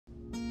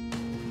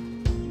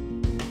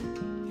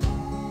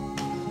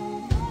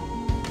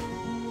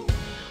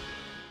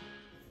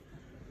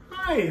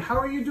Hi, how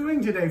are you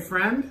doing today,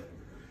 friend?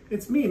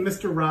 It's me,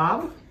 Mr.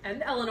 Rob.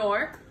 And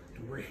Eleanor.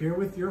 And we're here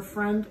with your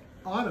friend,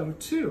 Otto,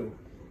 too.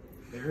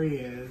 There he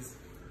is.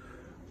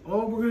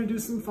 Oh, we're gonna do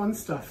some fun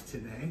stuff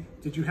today.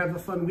 Did you have a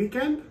fun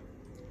weekend?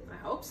 I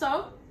hope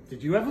so.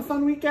 Did you have a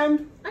fun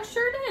weekend? I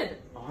sure did.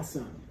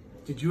 Awesome.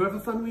 Did you have a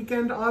fun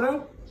weekend,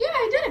 Otto? Yeah,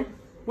 I did.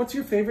 What's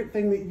your favorite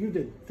thing that you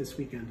did this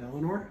weekend,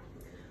 Eleanor?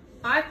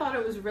 I thought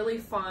it was really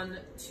fun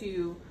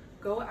to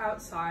go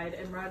outside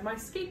and ride my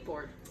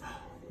skateboard.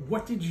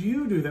 What did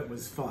you do that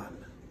was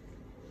fun?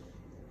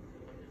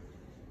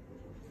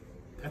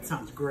 That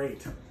sounds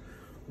great.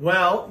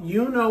 Well,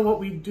 you know what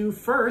we do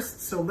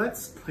first, so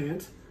let's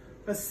plant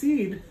a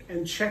seed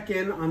and check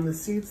in on the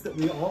seeds that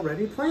we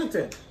already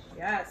planted.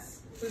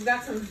 Yes, we've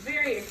got some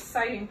very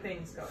exciting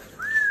things going.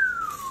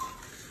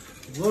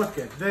 Look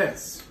at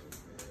this.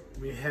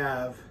 We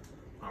have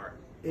our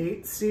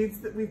 8 seeds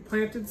that we've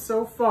planted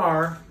so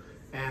far,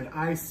 and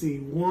I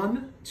see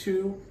 1,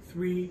 2,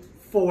 3,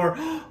 4,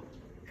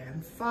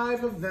 and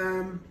 5 of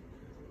them.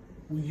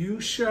 Will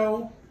you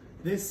show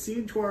this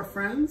seed to our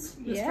friends,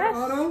 Mr. Yes,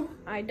 Otto?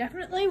 I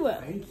definitely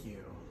will. Thank you.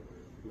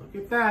 Look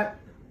at that.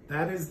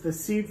 That is the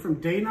seed from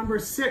day number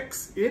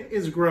 6. It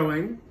is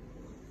growing,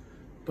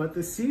 but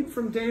the seed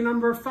from day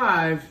number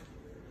 5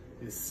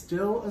 is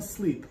still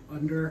asleep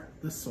under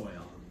the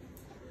soil.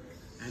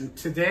 And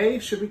today,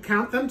 should we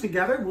count them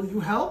together? Will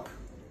you help?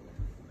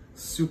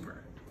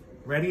 Super.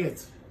 Ready?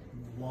 It's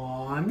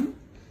 1,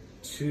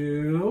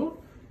 2,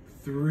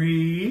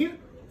 3,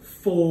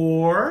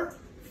 4,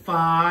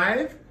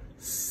 5,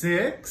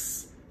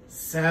 6,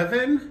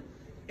 7,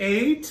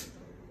 8,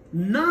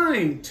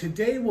 9.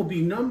 Today will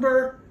be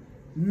number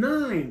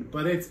 9,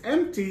 but it's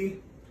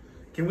empty.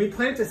 Can we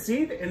plant a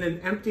seed in an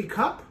empty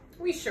cup?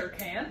 We sure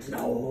can't.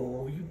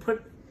 No, you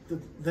put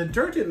the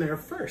dirt in there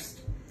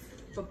first.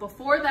 But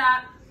before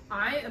that,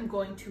 I am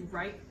going to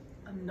write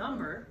a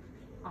number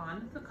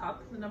on the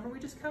cup, the number we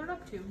just counted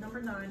up to,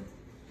 number 9.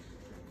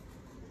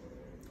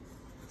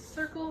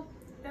 Circle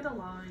and a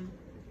line.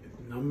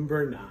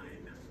 Number 9.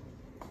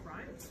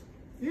 Right.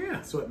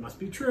 Yeah, so it must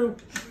be true.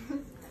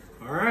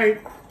 All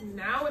right.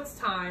 Now it's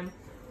time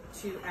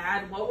to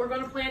add what we're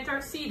going to plant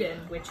our seed in,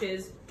 which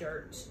is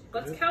dirt.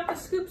 Let's count the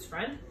scoops,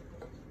 friend.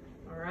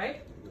 All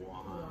right.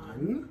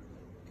 1,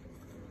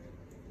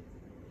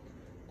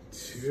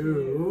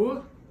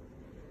 2.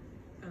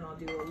 And I'll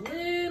do a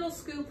little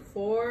scoop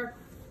for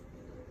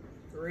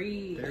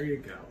 3. There you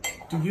go.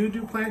 Do you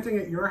do planting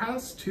at your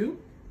house too?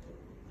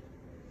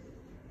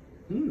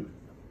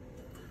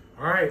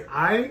 All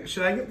right,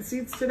 should I get the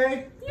seeds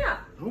today? Yeah.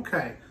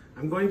 Okay,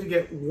 I'm going to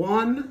get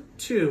 1,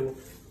 2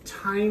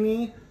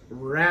 tiny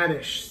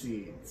radish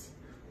seeds.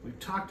 We've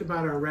talked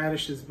about our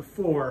radishes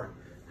before,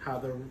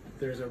 how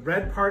there's a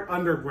red part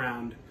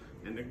underground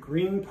and a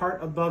green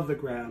part above the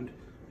ground.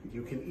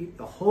 You can eat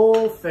the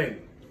whole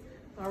thing.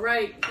 All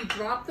right, we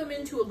dropped them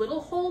into a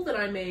little hole that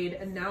I made,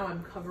 and now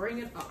I'm covering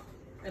it up.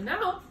 And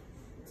now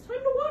it's time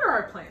to water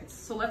our plants.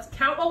 So let's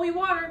count while we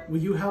water.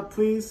 Will you help,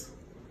 please?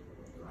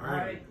 All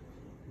right.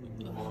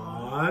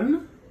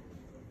 1,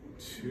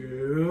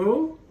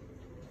 2,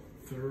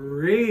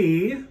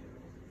 3,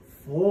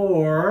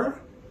 4,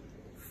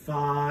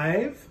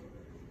 5,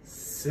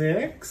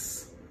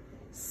 6,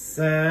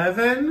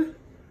 7,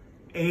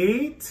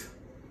 8,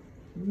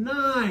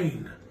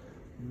 9.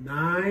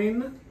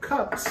 9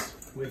 cups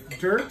with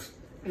dirt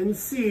and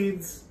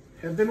seeds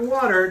have been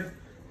watered,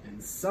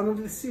 and some of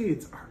the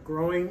seeds are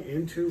growing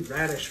into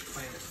radish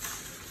plants.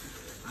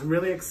 I'm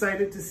really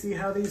excited to see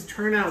how these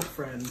turn out,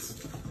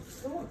 friends.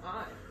 So am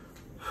I.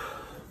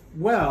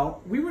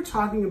 Well, we were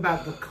talking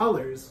about the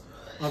colors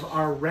of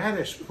our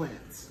radish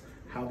plants,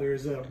 how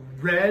there's a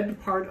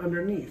red part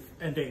underneath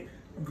and a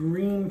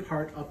green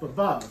part up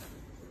above.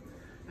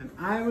 And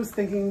I was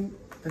thinking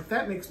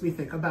that makes me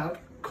think about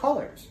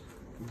colors.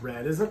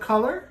 Red is a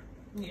color.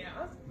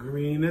 Yeah.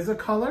 Green is a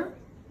color.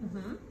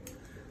 Mm-hmm.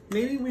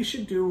 Maybe we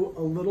should do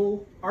a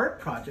little art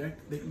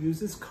project that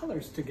uses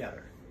colors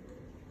together.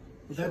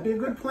 Would that be a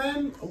good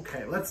plan?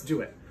 Okay, let's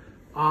do it.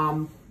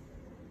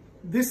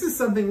 This is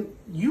something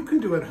you can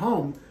do at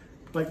home,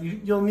 but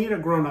you'll need a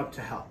grown-up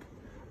to help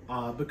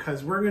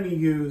because we're going to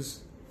use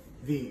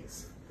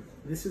these.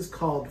 This is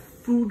called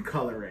food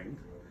coloring,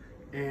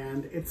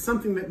 and it's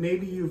something that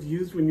maybe you've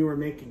used when you were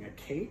making a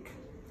cake.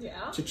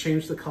 Yeah. To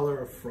change the color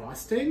of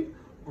frosting,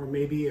 or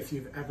maybe if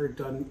you've ever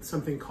done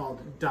something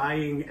called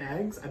dyeing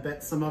eggs. I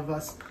bet some of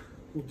us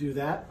will do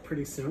that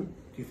pretty soon.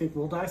 Do you think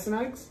we'll dye some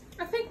eggs?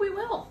 I think we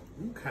will.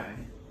 Okay.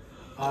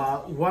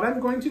 What I'm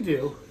going to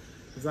do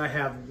is I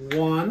have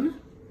 1,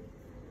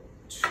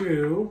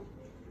 2,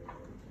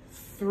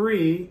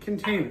 3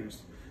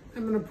 containers.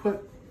 I'm going to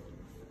put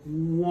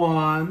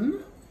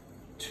 1,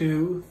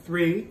 2,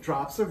 3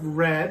 drops of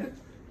red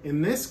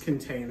in this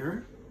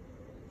container.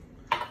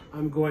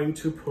 I'm going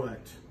to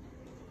put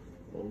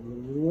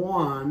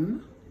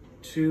 1,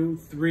 2,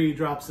 3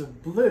 drops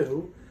of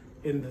blue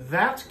in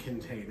that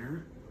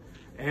container,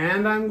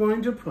 and I'm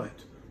going to put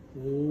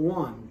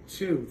 1,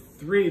 2,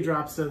 3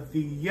 drops of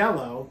the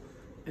yellow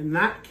in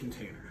that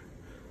container.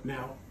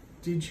 Now,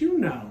 did you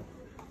know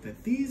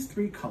that these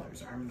three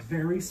colors are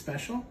very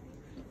special,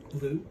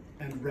 blue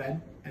and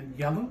red and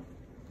yellow.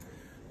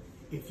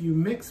 If you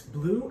mix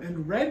blue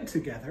and red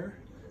together,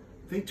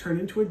 they turn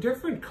into a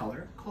different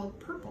color called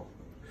purple.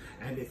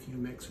 And if you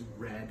mix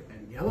red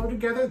and yellow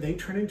together, they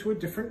turn into a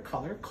different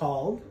color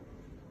called,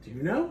 do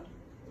you know?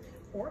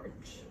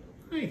 Orange.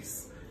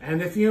 Nice.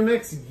 And if you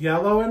mix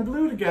yellow and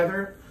blue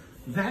together,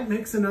 that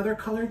makes another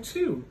color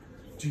too.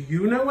 Do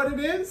you know what it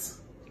is?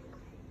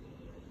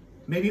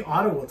 Maybe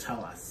Otto will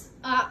tell us.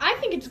 I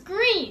think it's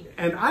green.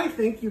 And I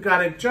think you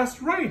got it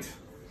just right.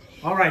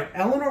 All right,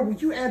 Eleanor,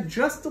 would you add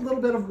just a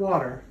little bit of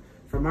water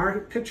from our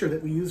pitcher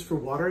that we use for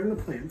watering the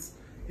plants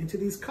into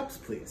these cups,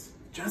 please?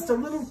 Just a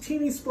little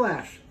teeny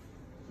splash,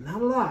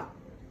 not a lot.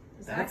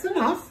 That's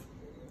enough.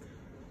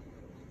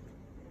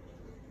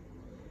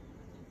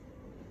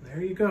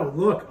 There you go.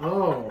 Look,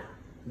 oh,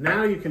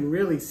 now you can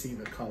really see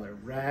the color.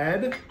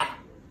 Red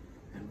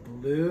and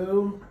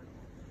blue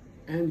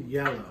and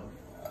yellow.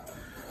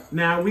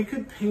 Now we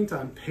could paint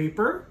on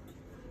paper,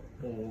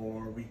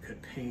 or we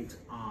could paint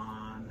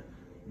on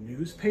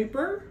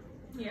newspaper.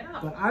 Yeah.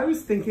 But I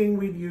was thinking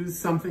we'd use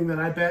something that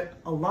I bet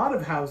a lot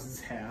of houses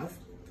have.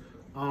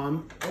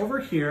 Over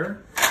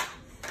here,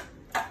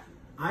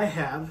 I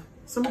have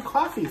some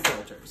coffee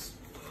filters.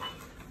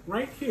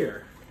 Right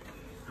here.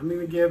 I'm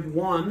going to give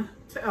one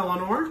to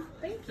Eleanor.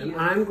 Thank you. And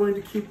I'm going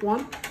to keep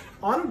one.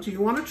 Autumn, do you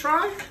want to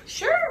try?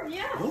 Sure,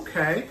 yeah.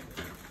 Okay.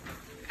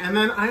 And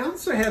then I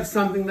also have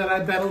something that I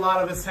bet a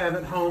lot of us have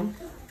at home.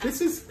 This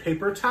is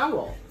paper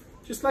towel.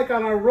 Just like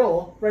on our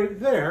roll right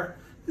there,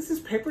 this is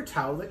paper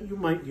towel that you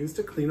might use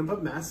to clean up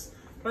a mess.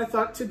 But I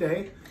thought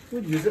today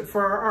we'd use it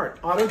for our art.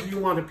 Otto, do you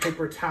want a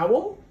paper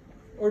towel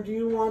or do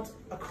you want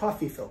a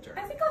coffee filter?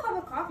 I think I'll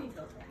have a coffee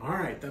filter. All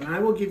right, then I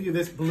will give you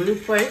this blue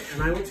plate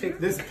and I will take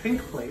this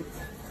pink plate.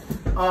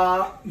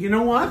 You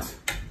know what?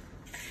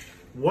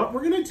 What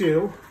we're gonna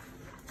do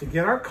to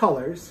get our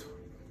colors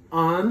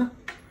on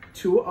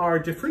to our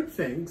different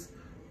things,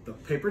 the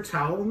paper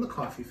towel and the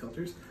coffee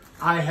filters,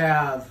 I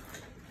have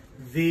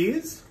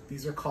these.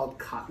 These are called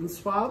cotton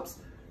swabs.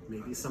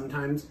 Maybe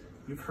sometimes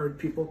you've heard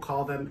people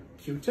call them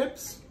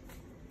Q-tips.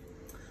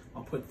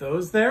 I'll put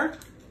those there.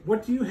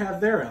 What do you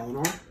have there,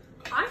 Eleanor?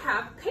 I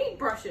have paint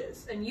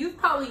brushes, and you've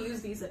probably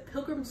used these at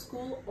Pilgrim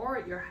School or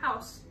at your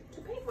house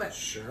to paint with.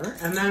 Sure.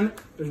 And then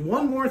there's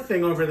one more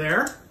thing over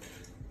there.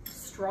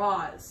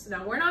 Straws.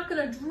 Now, we're not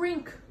going to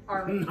drink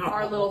our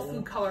little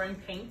food coloring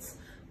paints,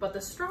 but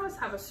the straws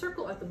have a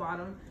circle at the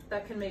bottom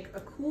that can make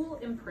a cool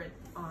imprint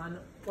on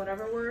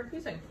whatever we're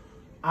using.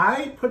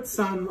 I put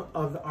some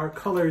of our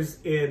colors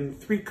in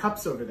 3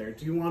 cups over there.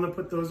 Do you want to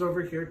put those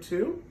over here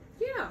too?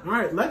 Yeah. All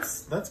right,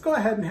 let's go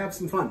ahead and have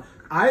some fun.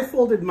 I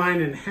folded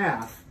mine in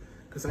half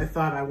because I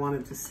thought I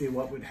wanted to see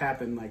what would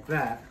happen like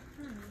that.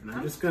 And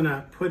I'm just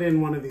gonna put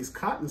in one of these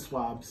cotton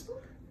swabs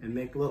and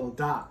make little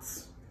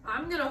dots.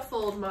 I'm gonna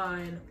fold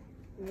mine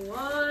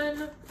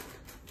 1,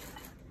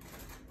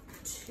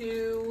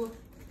 2,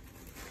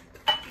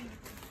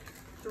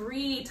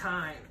 3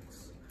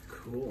 times.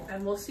 Cool.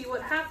 And we'll see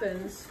what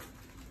happens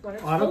when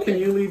it's Otto, folded. can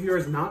you leave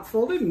yours not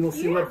folded and we'll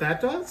see what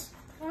that does?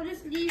 I'll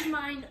just leave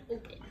mine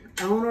open.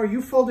 Eleanor,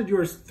 you folded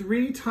yours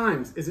 3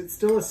 times. Is it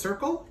still a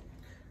circle?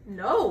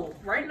 No,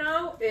 right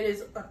now it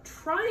is a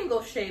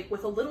triangle shape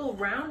with a little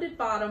rounded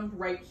bottom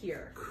right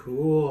here.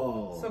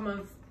 Cool.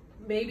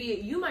 Maybe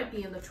you might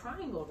be in the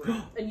triangle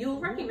room and you'll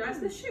recognize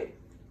this shape.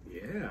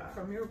 Yeah.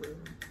 From your room.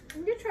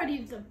 I'm gonna try to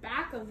use the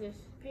back of this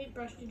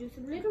paintbrush to do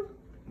some little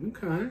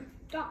Okay.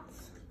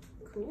 dots.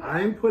 Cool.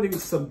 I'm putting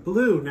some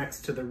blue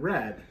next to the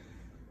red.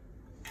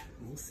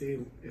 We'll see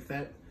if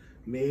that,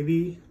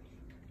 maybe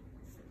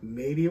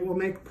it will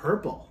make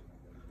purple.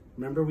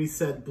 Remember we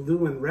said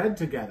blue and red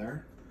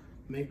together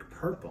make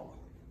purple.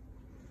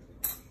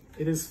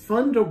 It is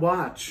fun to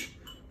watch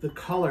the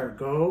color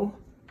go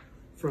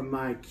from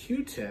my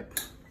Q-tip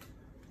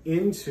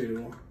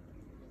into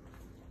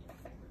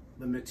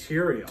the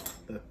material,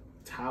 the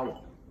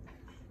towel.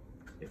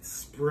 It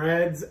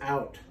spreads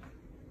out.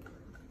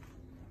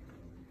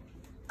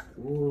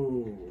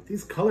 Ooh,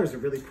 these colors are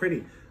really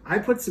pretty. I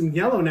put some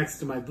yellow next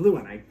to my blue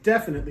and I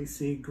definitely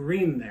see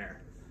green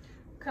there.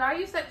 Could I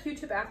use that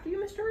Q-tip after you,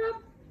 Mr.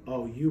 Rob?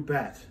 Oh, you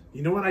bet.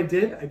 You know what I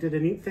did? I did a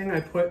neat thing.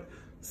 I put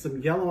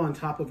some yellow on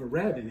top of a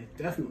red and it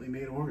definitely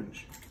made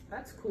orange.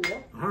 That's cool.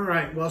 All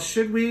right, well,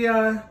 should we,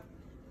 I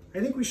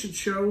think we should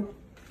show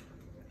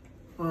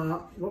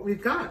what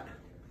we've got.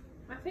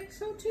 I think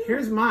so too.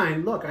 Here's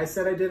mine. Look, I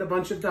said I did a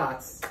bunch of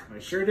dots. I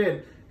sure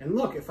did. And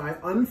look, if I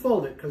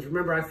unfold it, because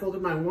remember I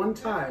folded mine one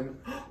time,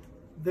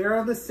 there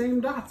are the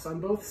same dots on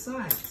both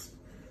sides.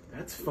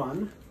 That's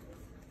fun.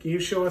 Can you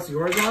show us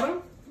yours,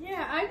 Otto?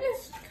 Yeah, I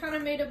just kind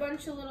of made a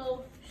bunch of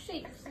little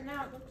shapes and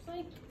now it looks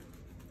like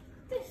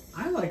this.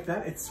 I like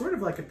that. It's sort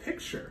of like a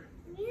picture.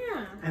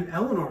 Yeah. And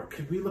Eleanor,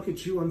 could we look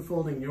at you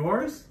unfolding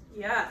yours?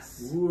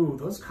 Yes. Ooh,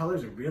 those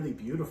colors are really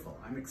beautiful.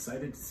 I'm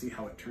excited to see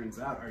how it turns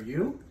out. Are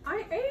you?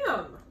 I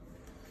am.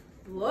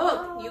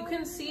 Look, you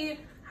can see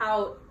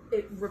how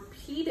it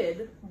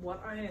repeated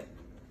what I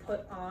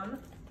put on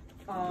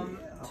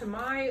to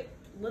my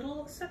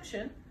little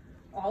section.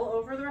 all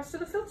over the rest of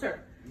the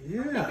filter.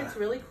 Yeah. I think it's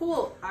really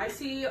cool. I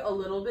see a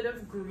little bit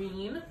of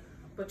green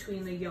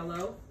between the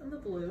yellow and the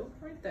blue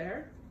right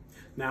there.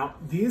 Now,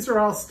 these are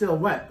all still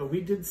wet, but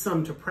we did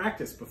some to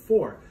practice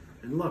before.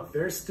 And look,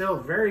 they're still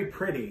very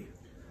pretty,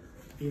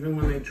 even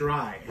when they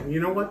dry. And you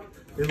know what?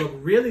 They look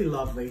really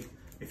lovely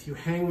if you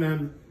hang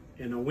them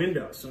in a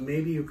window. So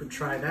maybe you could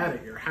try that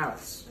at your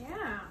house.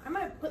 Yeah, I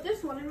might put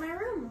this one in my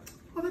room.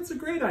 Well, that's a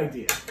great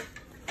idea.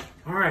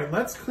 All right,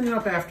 let's clean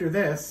up after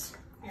this.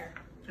 Here.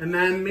 And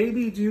then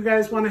maybe, do you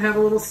guys want to have a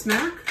little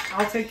snack?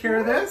 I'll take care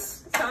of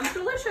this. Sounds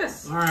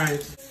delicious. All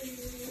right.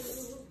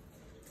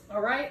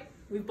 All right,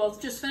 we've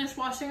both just finished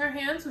washing our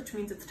hands, which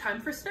means it's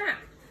time for snack.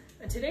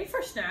 And today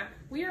for snack,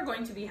 we are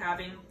going to be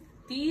having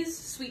these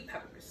sweet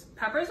peppers.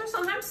 Peppers are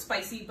sometimes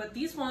spicy, but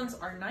these ones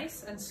are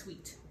nice and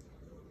sweet.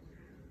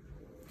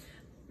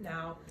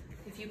 Now,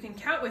 if you can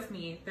count with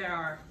me, there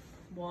are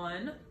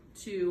 1,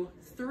 2,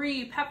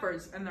 3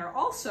 peppers, and there are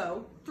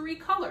also 3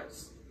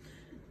 colors.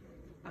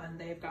 And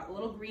they've got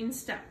little green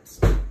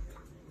stems.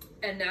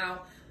 And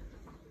now,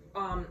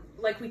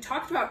 like we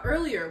talked about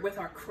earlier with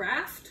our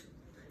craft,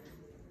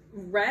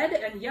 red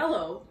and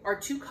yellow are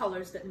 2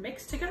 colors that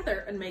mix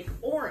together and make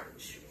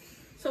orange.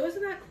 So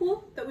isn't that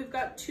cool that we've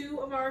got 2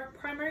 of our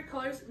primary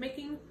colors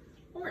making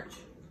orange?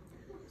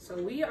 So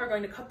we are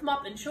going to cut them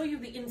up and show you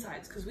the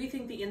insides because we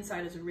think the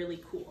inside is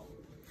really cool.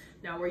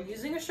 Now we're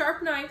using a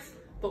sharp knife,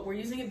 but we're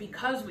using it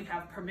because we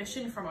have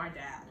permission from our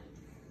dad.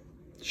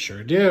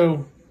 Sure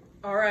do.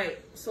 All right,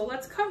 so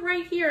let's cut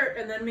right here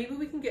and then maybe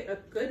we can get a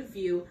good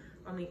view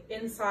on the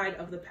inside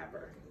of the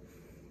pepper.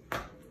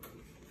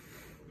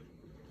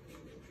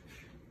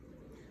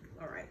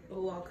 All right,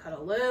 oh, I'll cut a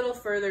little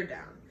further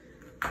down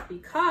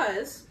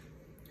because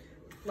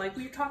like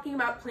we were talking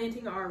about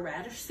planting our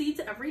radish seeds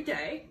every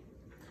day,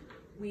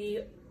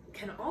 we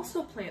can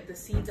also plant the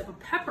seeds of a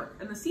pepper,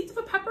 and the seeds of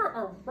a pepper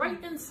are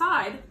right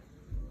inside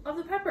of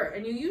the pepper,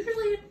 and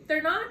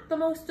they're not the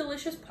most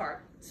delicious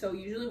part, so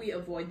usually we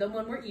avoid them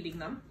when we're eating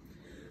them,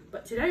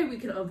 but today we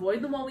can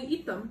avoid them while we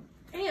eat them,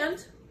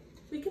 and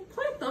we can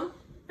plant them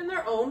in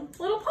their own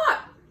little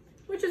pot,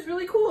 which is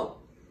really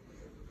cool.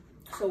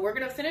 So we're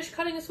gonna finish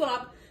cutting this one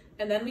up,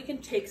 and then we can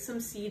take some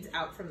seeds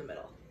out from the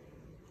middle.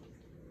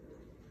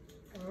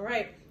 All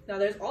right, now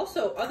there's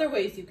also other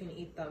ways you can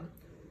eat them.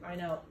 I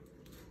know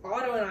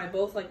Otto and I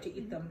both like to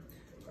eat them,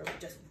 or we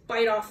just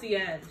bite off the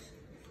end.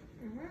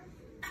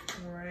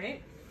 All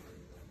right.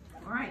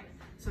 All right,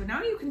 so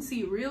now you can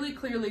see really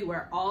clearly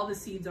where all the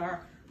seeds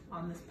are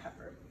on this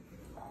pepper.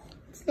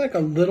 It's like a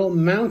little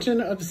mountain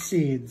of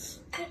seeds.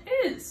 It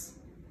is.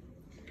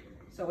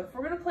 So if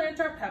we're gonna plant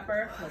our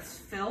pepper, let's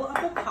fill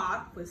up a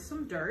pot with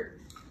some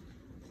dirt.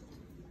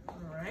 All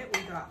right,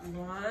 we got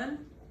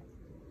 1,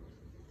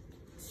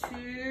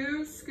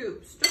 2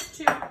 scoops, just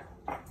 2.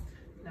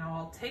 Now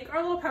I'll take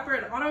our little pepper,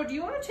 and Otto, do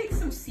you want to take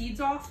some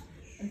seeds off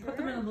and put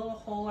them in a little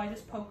hole I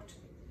just poked?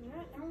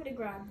 Yeah, I'm gonna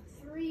grab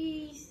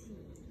 3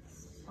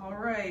 seeds. All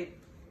right.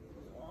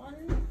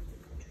 1,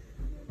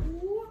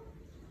 2,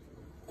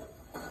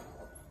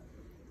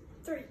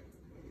 3.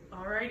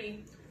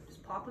 Alrighty,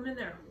 just pop them in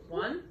there.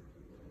 1,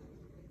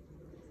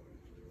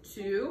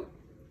 2,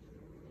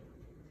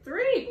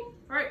 3.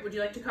 All right, would you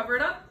like to cover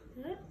it up?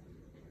 Yeah.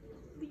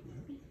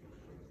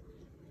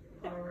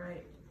 All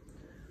right.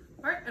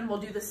 All right, and we'll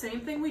do the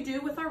same thing we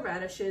do with our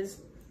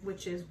radishes,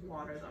 which is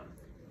water them.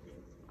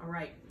 All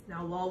right,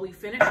 now while we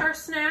finish our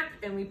snack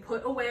and we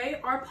put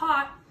away our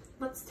pot,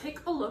 let's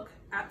take a look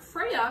at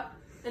Freya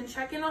and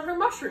check in on her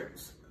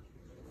mushrooms.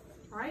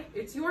 All right,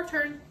 it's your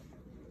turn.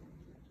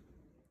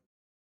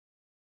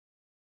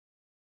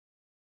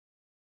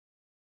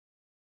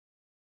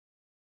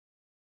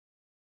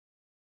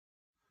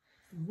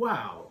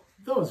 Wow,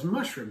 those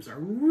mushrooms are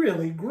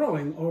really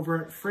growing over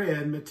at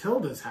Freya and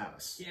Matilda's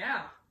house.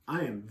 Yeah.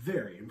 I am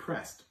very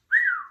impressed.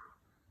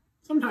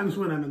 Sometimes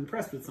when I'm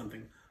impressed with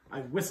something,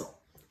 I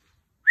whistle.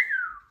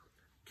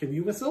 Can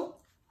you whistle?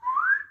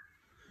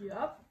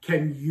 Yep.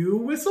 Can you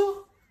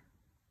whistle?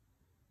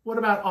 What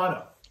about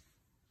Otto?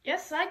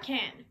 Yes, I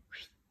can.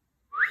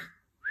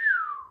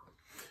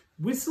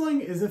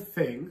 Whistling is a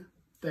thing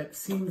that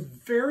seems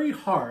very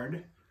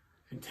hard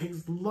and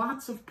takes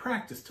lots of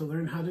practice to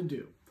learn how to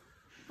do.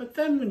 But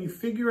then when you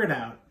figure it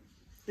out,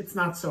 it's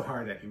not so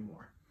hard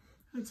anymore.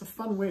 It's a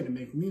fun way to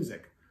make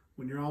music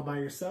when you're all by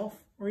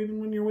yourself or even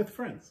when you're with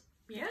friends.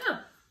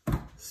 Yeah.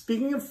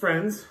 Speaking of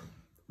friends,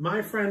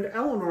 my friend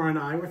Eleanor and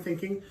I were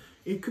thinking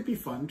it could be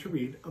fun to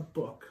read a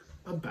book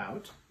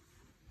about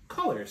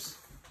colors.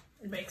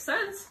 It makes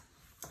sense.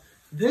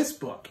 This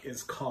book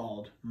is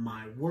called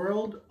My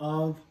World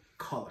of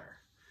Color,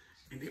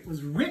 and it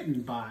was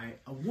written by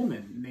a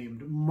woman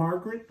named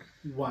Margaret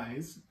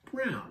Wise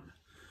Brown.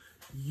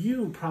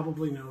 You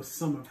probably know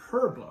some of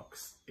her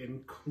books,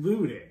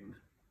 including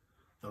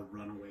The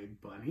Runaway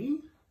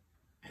Bunny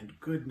and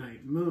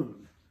Goodnight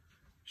Moon.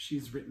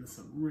 She's written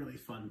some really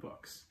fun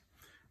books.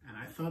 And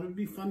I thought it would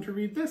be fun to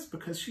read this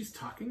because she's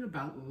talking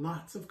about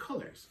lots of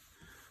colors.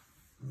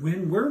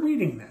 When we're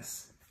reading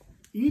this,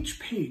 each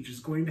page is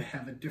going to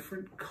have a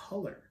different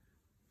color.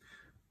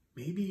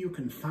 Maybe you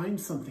can find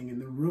something in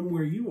the room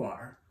where you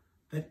are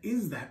that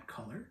is that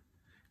color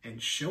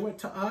and show it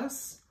to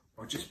us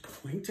or just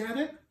point at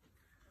it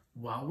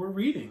while we're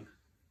reading.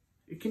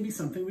 It can be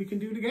something we can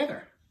do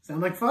together.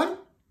 Sound like fun?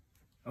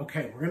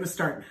 Okay, we're gonna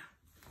start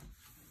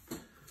now.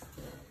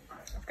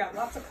 I've got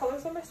lots of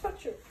colors on my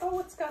sweatshirt. Oh,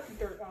 it's got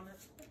dirt on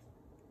it.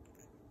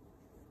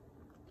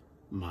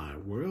 My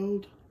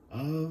World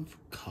of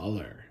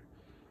Color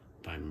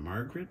by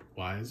Margaret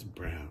Wise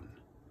Brown.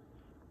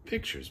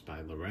 Pictures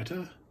by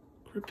Loretta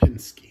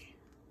Krupinski.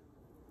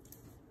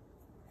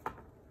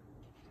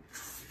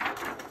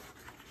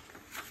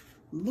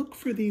 Look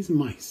for these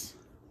mice.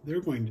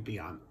 They're going to be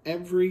on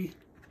every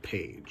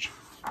page.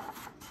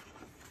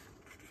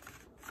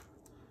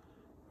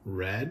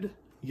 Red,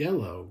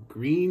 yellow,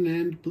 green,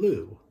 and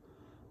blue.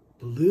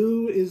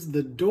 Blue is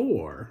the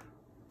door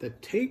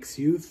that takes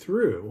you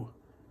through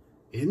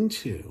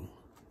into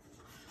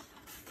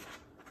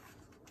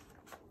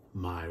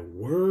my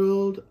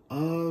world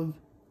of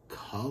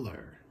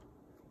color.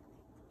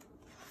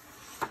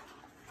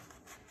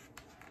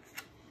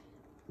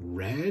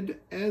 Red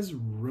as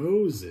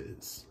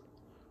roses,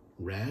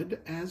 red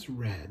as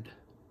red,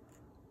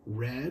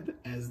 red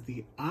as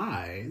the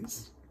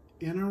eyes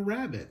in a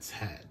rabbit's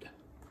head.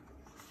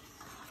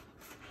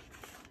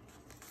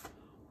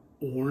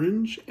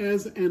 Orange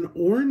as an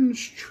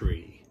orange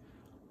tree,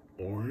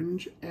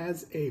 orange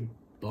as a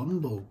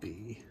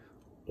bumblebee,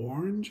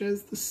 orange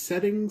as the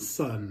setting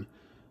sun,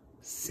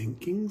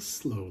 sinking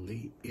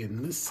slowly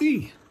in the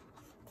sea.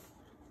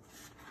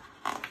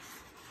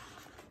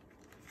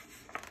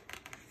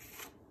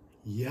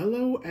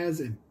 Yellow as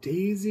a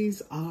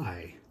daisy's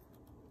eye,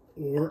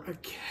 or a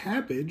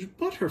cabbage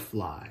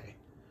butterfly,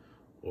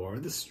 or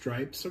the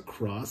stripes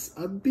across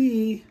a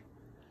bee,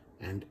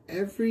 and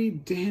every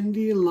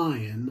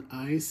dandelion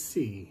I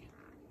see.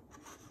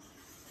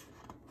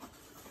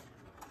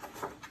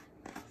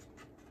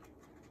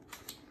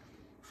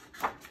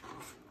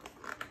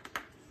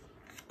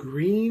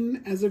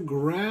 Green as a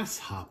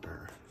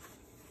grasshopper,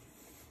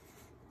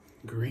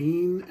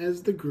 green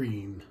as the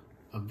green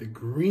of the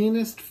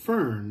greenest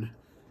fern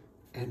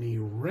any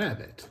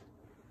rabbit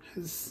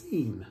has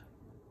seen.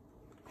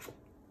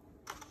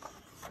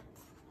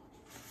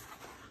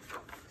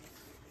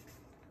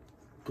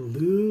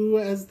 Blue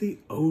as the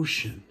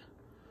ocean,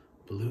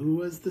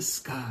 blue as the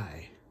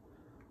sky,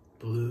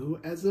 blue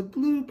as a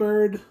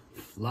bluebird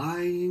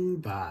flying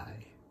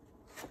by.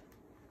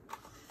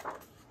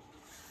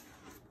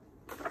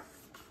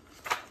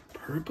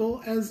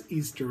 Purple as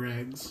Easter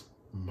eggs,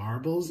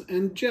 marbles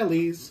and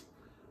jellies,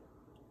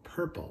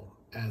 purple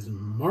as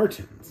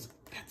martins,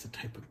 that's a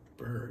type of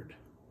bird,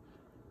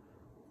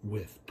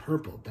 with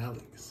purple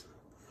bellies.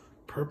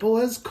 Purple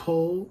as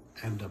coal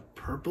and a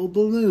purple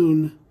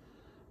balloon,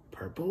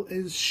 purple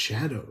as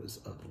shadows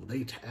of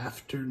late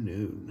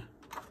afternoon.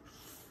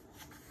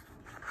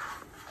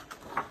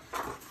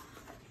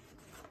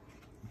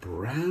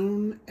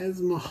 Brown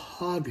as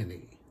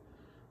mahogany,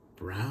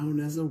 brown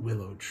as a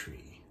willow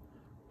tree,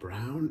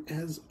 brown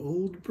as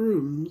old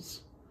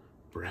brooms,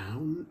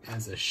 brown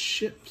as a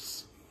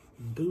ship's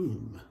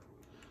boom.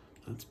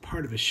 That's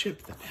part of a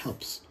ship that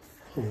helps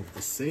hold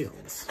the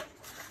sails.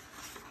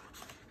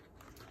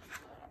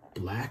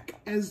 Black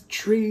as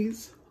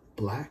trees,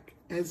 black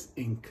as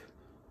ink,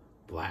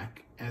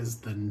 black as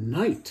the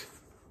night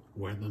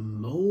where the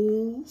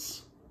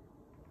moles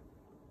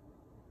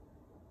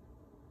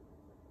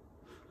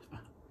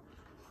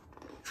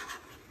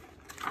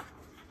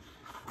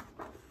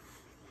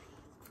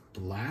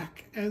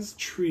black as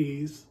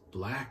trees,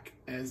 black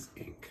as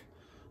ink,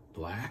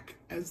 black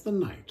as the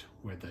night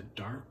where the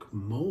dark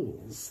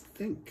moles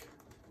think.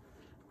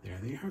 There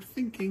they are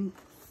thinking.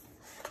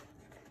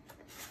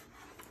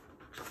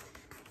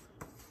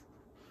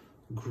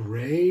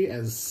 Gray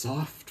as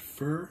soft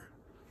fur,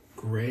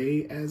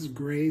 gray as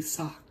gray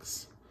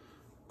socks,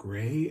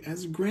 gray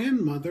as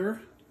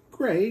grandmother,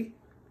 gray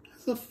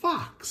as a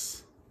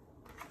fox.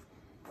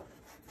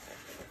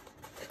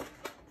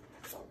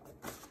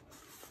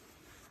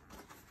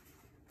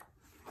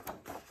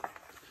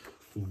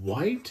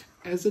 White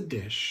as a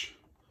dish,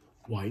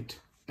 white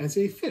as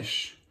a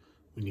fish,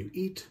 when you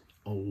eat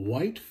a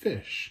white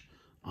fish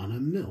on a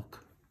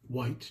milk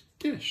white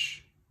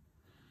dish.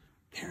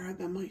 There are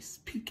the mice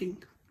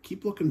peeking.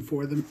 Keep looking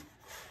for them.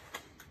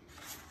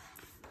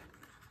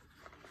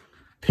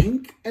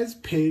 Pink as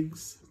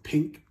pigs,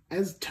 pink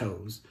as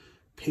toes,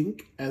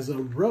 pink as a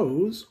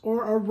rose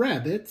or a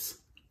rabbit's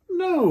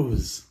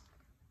nose.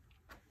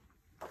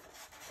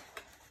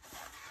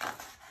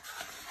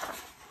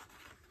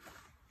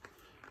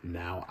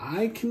 Now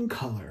I can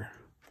color.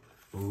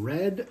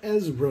 Red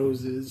as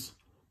roses,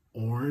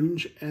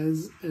 orange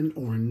as an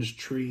orange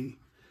tree,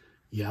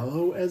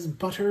 yellow as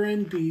butter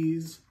and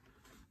bees,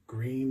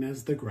 green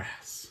as the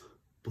grass,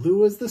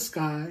 blue as the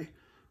sky,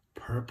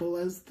 purple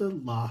as the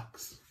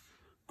locks,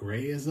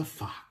 gray as a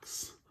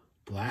fox,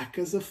 black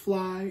as a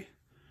fly,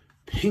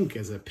 pink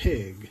as a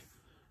pig,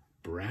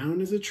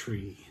 brown as a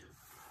tree,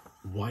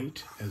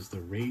 white as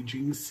the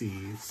raging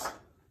seas.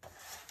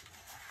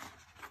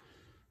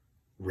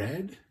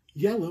 Red,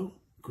 Yellow,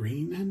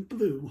 green, and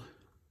blue.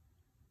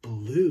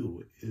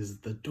 Blue is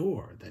the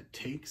door that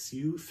takes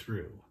you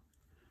through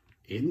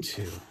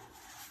into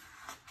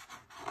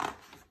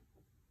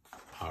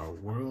our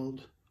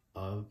world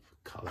of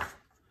color.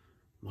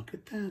 Look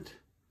at that.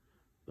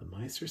 The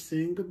mice are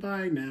saying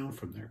goodbye now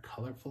from their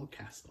colorful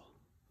castle.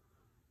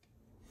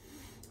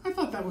 I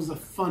thought that was a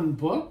fun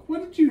book.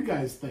 What did you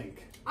guys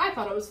think? I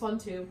thought it was fun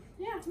too.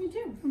 Yeah, me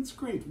too. That's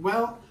great.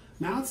 Well,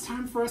 now it's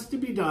time for us to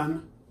be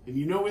done. And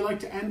you know we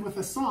like to end with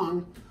a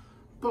song,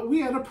 but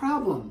we had a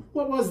problem.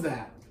 What was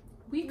that?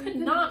 We could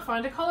not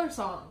find a color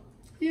song.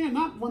 Yeah,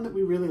 not one that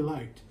we really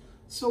liked.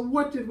 So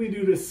what did we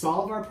do to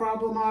solve our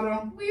problem,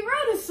 Otto? We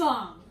wrote a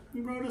song.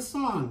 We wrote a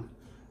song.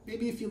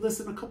 Maybe if you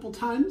listen a couple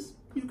times,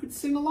 you could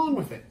sing along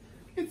with it.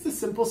 It's a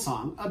simple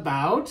song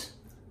about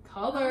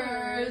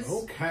Colors.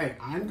 Okay,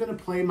 I'm gonna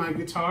play my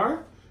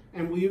guitar,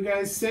 and will you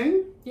guys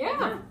sing?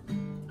 Yeah.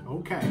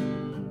 Okay.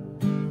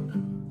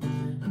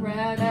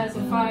 Red as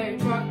a fire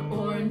truck,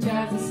 orange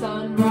as a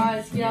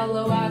sunrise,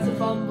 yellow as a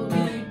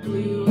bumblebee,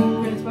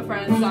 blue as my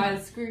friend's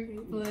eyes, green.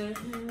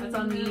 That's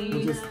on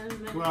me.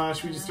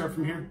 Should we just start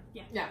from here?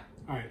 Yeah.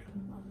 All right.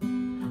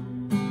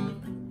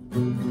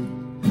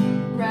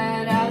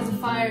 Red as a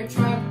fire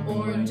truck,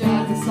 orange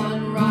as a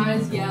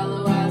sunrise,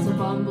 yellow as a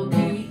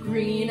bumblebee,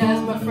 green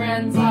as my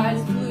friend's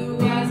eyes, blue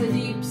as a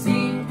deep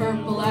sea,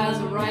 purple as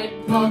a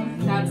ripe plum.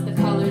 That's the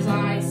colors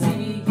I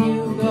see.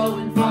 You go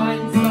and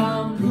find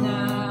some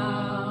now.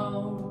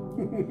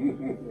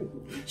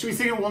 Should we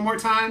sing it one more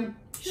time?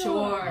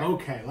 Sure.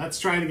 Okay, let's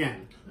try it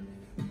again.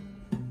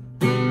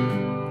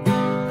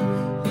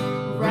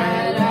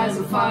 Red as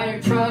a fire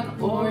truck,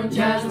 orange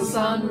as the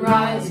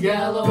sunrise,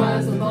 yellow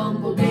as a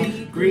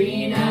bumblebee,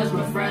 green as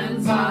my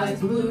friend's eyes,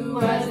 blue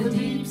as a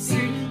deep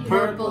sea,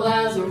 purple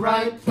as a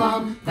ripe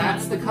plum.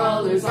 That's the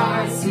colors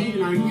I see.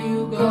 Now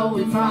you go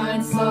and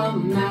find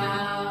some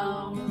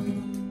now.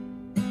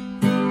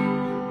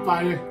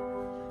 Bye.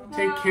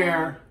 Take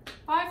care.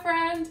 Bye,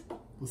 friend.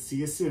 We'll see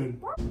you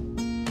soon.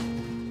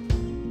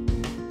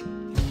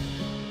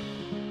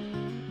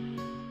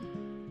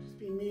 Just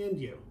be me and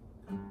you.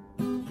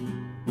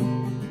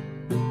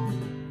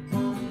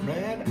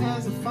 Red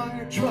as a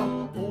fire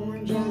truck,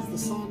 orange as the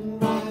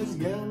sunrise,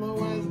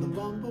 yellow as the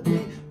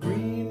bumblebee,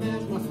 green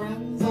as my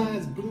friend's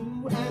eyes,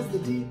 blue as the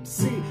deep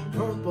sea,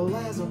 purple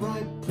as a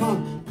ripe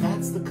plum.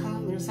 That's the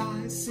colors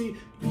I see.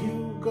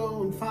 You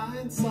go and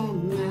find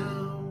some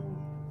now.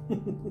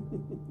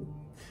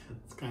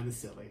 It's kind of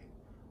silly.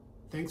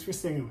 Thanks for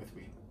singing with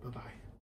me. Bye-bye.